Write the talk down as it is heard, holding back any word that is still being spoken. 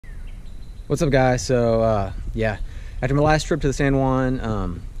What's up, guys? So yeah, after my last trip to the San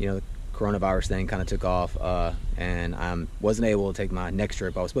Juan, you know, the coronavirus thing kind of took off, and I wasn't able to take my next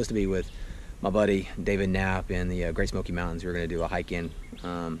trip. I was supposed to be with my buddy David Knapp in the Great Smoky Mountains. We were going to do a hike in,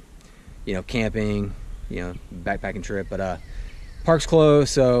 you know, camping, you know, backpacking trip, but park's closed,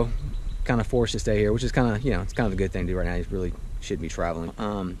 so kind of forced to stay here, which is kind of, you know, it's kind of a good thing to do right now. You really shouldn't be traveling.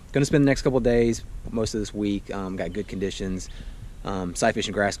 Going to spend the next couple of days, most of this week, got good conditions. Sight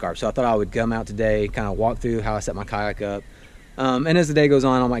fishing grass carp. So I thought I would come out today, kind of walk through how I set my kayak up. And as the day goes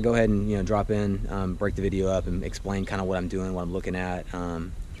on, I might go ahead and, you know, drop in, break the video up and explain kind of what I'm doing, what I'm looking at,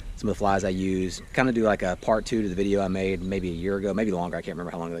 some of the flies I use, kind of do like a part 2 to the video I made maybe a year ago, maybe longer. I can't remember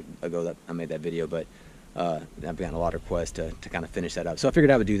how long ago that I made that video, but I've gotten a lot of requests to kind of finish that up. So I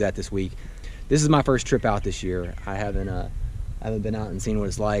figured I would do that this week. This is my first trip out this year. I haven't been out and seen what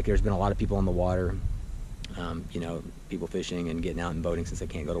it's like. There's been a lot of people on the water. You know, people fishing and getting out and boating since they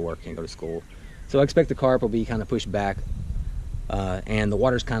can't go to work, can't go to school. So I expect the carp will be kind of pushed back, and the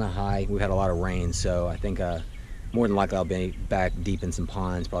water's kind of high. We've had a lot of rain, so I think more than likely I'll be back deep in some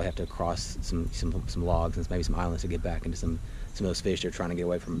ponds. Probably have to cross some logs and maybe some islands to get back into some of those fish. They're trying to get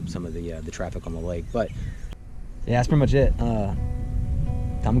away from some of the traffic on the lake. But yeah, that's pretty much it.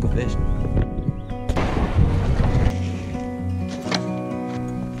 Time to go fish.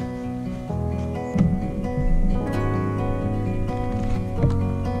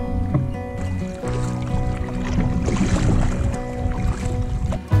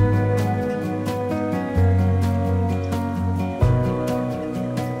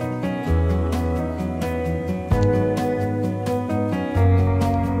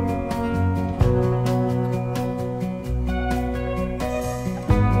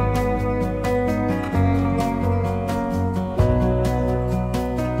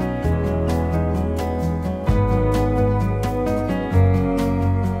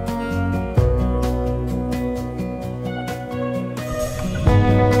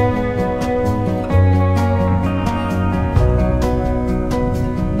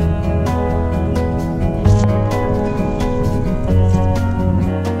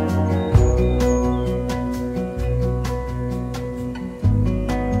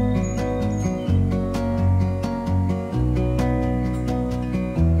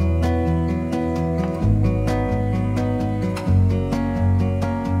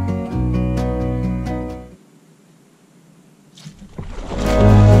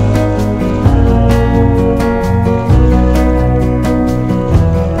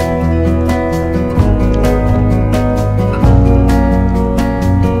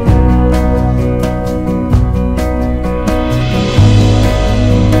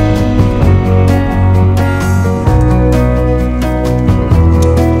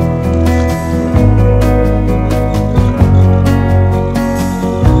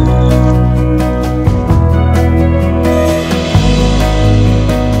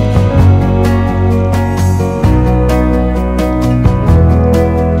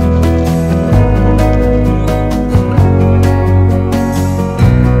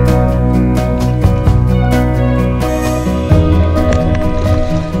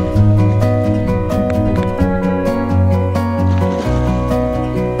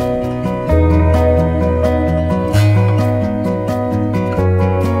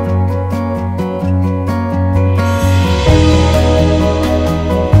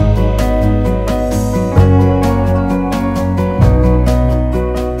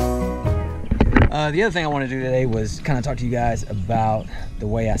 The other thing I want to do today was kind of talk to you guys about the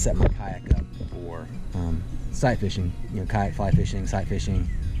way I set my kayak up for sight fishing, you know, kayak fly fishing, sight fishing.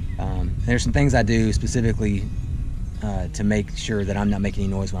 There's some things I do specifically to make sure that I'm not making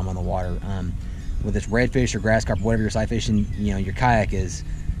any noise when I'm on the water. Whether it's redfish or grass carp, whatever you're sight fishing, you know, your kayak is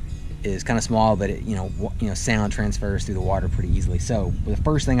kind of small, but it, you know, sound transfers through the water pretty easily. So the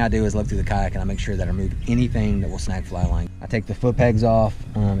first thing I do is look through the kayak and I make sure that I remove anything that will snag fly line. I take the foot pegs off,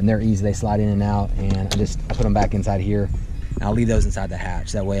 and they're easy. They slide in and out, and I put them back inside here. And I'll leave those inside the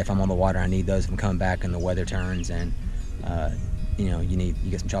hatch. That way, if I'm on the water, I need those if I'm coming back and the weather turns, and you know, you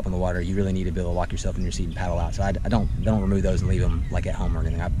get some chop on the water. You really need to be able to lock yourself in your seat and paddle out. So I don't remove those and leave them like at home or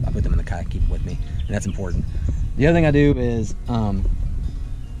anything. I put them in the kayak, keep them with me, and that's important. The other thing I do is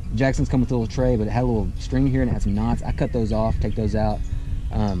Jackson's come with a little tray, but it had a little string here and it had some knots. I cut those off, take those out.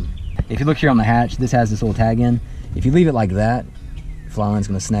 If you look here on the hatch, this has this little tag in. If you leave it like that, fly line's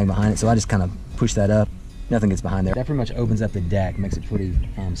gonna snag behind it. So I just kind of push that up. Nothing gets behind there. That pretty much opens up the deck, makes it pretty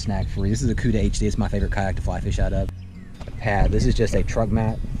snag free. This is a Cuda HD. It's my favorite kayak to fly fish out of. A pad. This is just a truck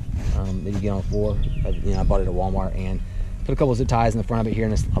mat that you get on the floor. You know, I bought it at Walmart and put a couple of zip ties in the front of it here,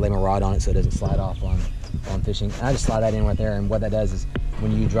 and I lay my rod on it so it doesn't slide off on fishing. And I just slide that in right there, and what that does is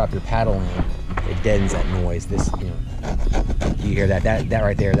when you drop your paddle in, it deadens that noise. This, you hear that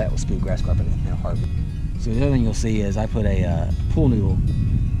right there, that will spook grass carp in a heartbeat. So the other thing you'll see is I put a pool noodle,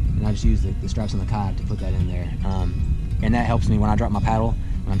 and I just use the straps on the kayak to put that in there. And that helps me when I drop my paddle,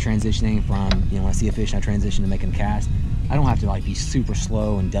 when I'm transitioning from, when I see a fish and I transition to making a cast. I don't have to like be super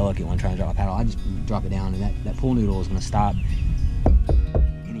slow and delicate when I'm trying to drop my paddle. I just drop it down, and that pool noodle is going to stop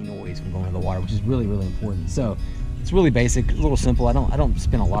any noise from going to the water, which is really, really important. So it's really basic, a little simple. I don't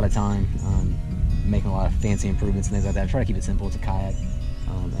spend a lot of time making a lot of fancy improvements and things like that. I try to keep it simple. It's a kayak,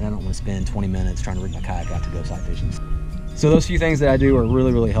 and I don't want to spend 20 minutes trying to rig my kayak out to go sight fishing. So those few things that I do are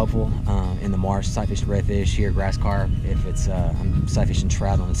really, really helpful in the marsh. Sight fishing redfish, here grass carp. If it's I'm sight fishing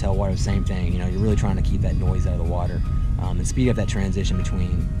trout on the tailwater, same thing. You're really trying to keep that noise out of the water and speed up that transition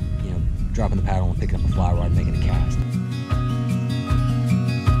between dropping the paddle and picking up a fly rod and making a cast.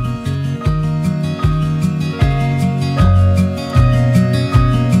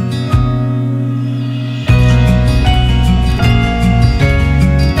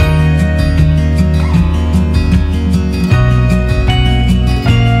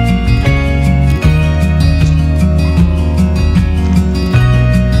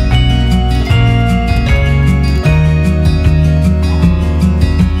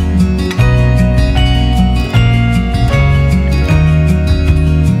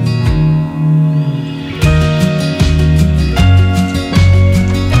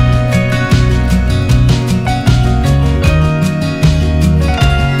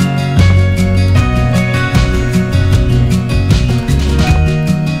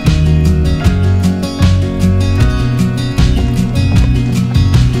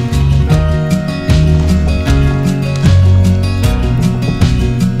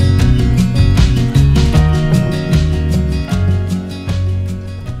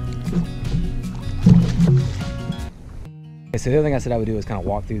 So the other thing I said I would do is kind of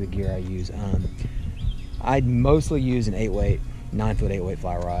walk through the gear I use. I'd mostly use an 8-weight, 9-foot 8-weight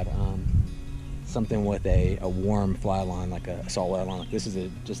fly rod. Something with a warm fly line, like a saltwater line. Like this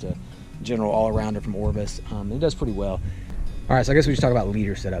is just a general all-arounder from Orbis. It does pretty well. All right, so I guess we should talk about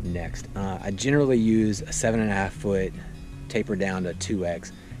leader setup next. I generally use a 7.5-foot tapered down to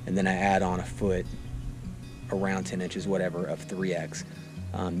 2X, and then I add on a foot, around 10 inches, whatever, of 3X.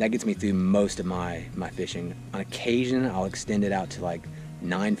 That gets me through most of my fishing. On occasion, I'll extend it out to like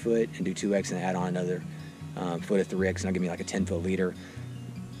 9 foot and do 2X and add on another foot of 3X, and that'll give me like a 10-foot leader.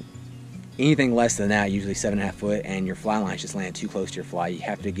 Anything less than that, usually 7.5 foot, and your fly line's just landing too close to your fly. You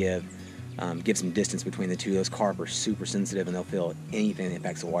have to give some distance between the two. Those carp are super sensitive, and they'll feel anything that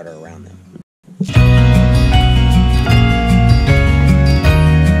impacts the water around them.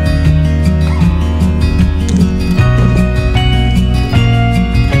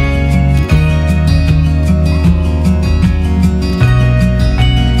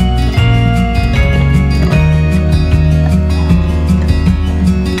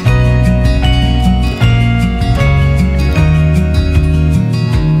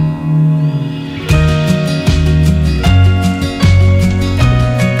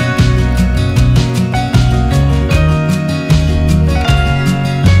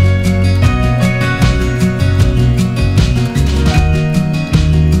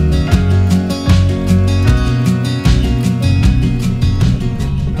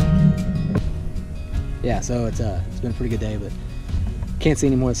 Yeah, so it's been a pretty good day, but can't see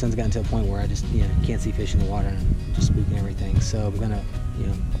anymore. The sun's gotten to a point where I just can't see fish in the water, and I'm just spooking everything. So I'm gonna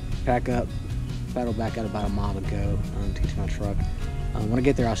pack up, paddle back out about a mile to go to get to my truck. When I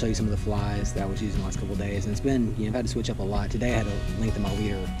get there, I'll show you some of the flies that I was using the last couple of days, and it's been I've had to switch up a lot. Today I had to lengthen my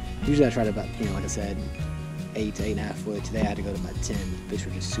leader. Usually I try to about like I said, 8 to 8.5 foot. Today I had to go to about 10. Fish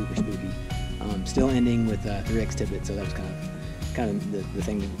were just super spooky. Still ending with 3X tippet, so that was kind of the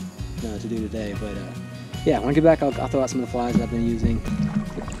thing to do today. But yeah, when I get back, I'll throw out some of the flies that I've been using.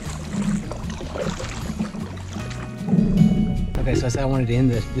 Okay, so I said I wanted to end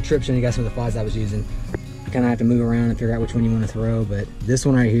the trip showing you guys some of the flies I was using. You kind of have to move around and figure out which one you want to throw, but this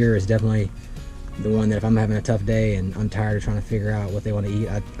one right here is definitely the one that if I'm having a tough day and I'm tired of trying to figure out what they want to eat,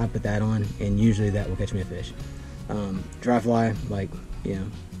 I put that on, and usually that will catch me a fish. Dry fly, like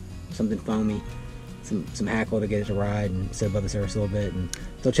something foamy, some hackle to get it to ride and sit above the surface a little bit, and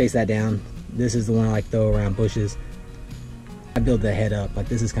they'll chase that down. This is the one I like to throw around bushes. I build the head up, like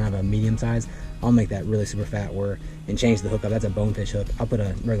this is kind of a medium size. I'll make that really super fat and change the hook up. That's a bonefish hook. I'll put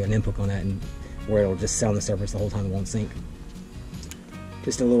a regular nymph hook on that, and where it'll just sit on the surface the whole time, it won't sink.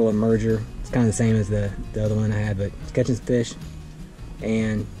 Just a little emerger. It's kind of the same as the other one I had, but it's catching some fish.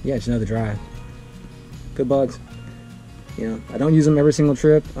 And yeah, just another dry. Good bugs. I don't use them every single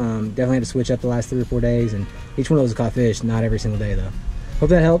trip. Definitely had to switch up the last 3 or 4 days, and each one of those caught fish. Not every single day though. Hope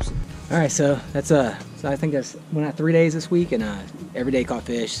that helps. All right, so that's so I think that's went out 3 days this week, and every day caught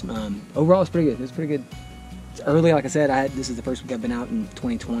fish. Overall, it's pretty good. It's pretty good. It's early, like I said. This is the first week I've been out in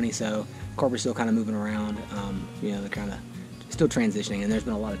 2020, so carp are still kind of moving around. You know, they're kind of still transitioning, and there's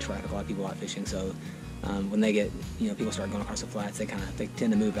been a lot of traffic, a lot of people out fishing. So when they get, you know, people start going across the flats, they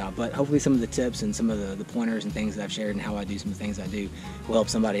tend to move out. But hopefully, some of the tips and some of the pointers and things that I've shared and how I do some of the things I do will help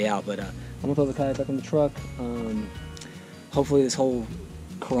somebody out. But I'm gonna throw the kayak back in the truck. Hopefully, this whole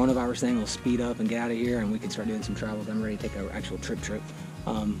coronavirus thing will speed up and get out of here, and we can start doing some travel. I'm ready to take an actual trip.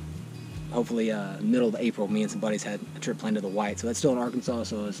 Hopefully middle of April, me and some buddies had a trip planned to the White, so that's still in Arkansas.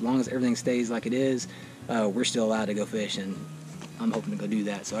 So as long as everything stays like it is, we're still allowed to go fish, and I'm hoping to go do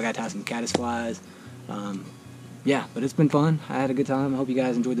that. So I got to tie some caddis flies. Yeah, but it's been fun. I had a good time. I hope you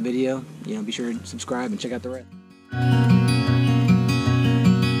guys enjoyed the video. You know, be sure to subscribe and check out the rest.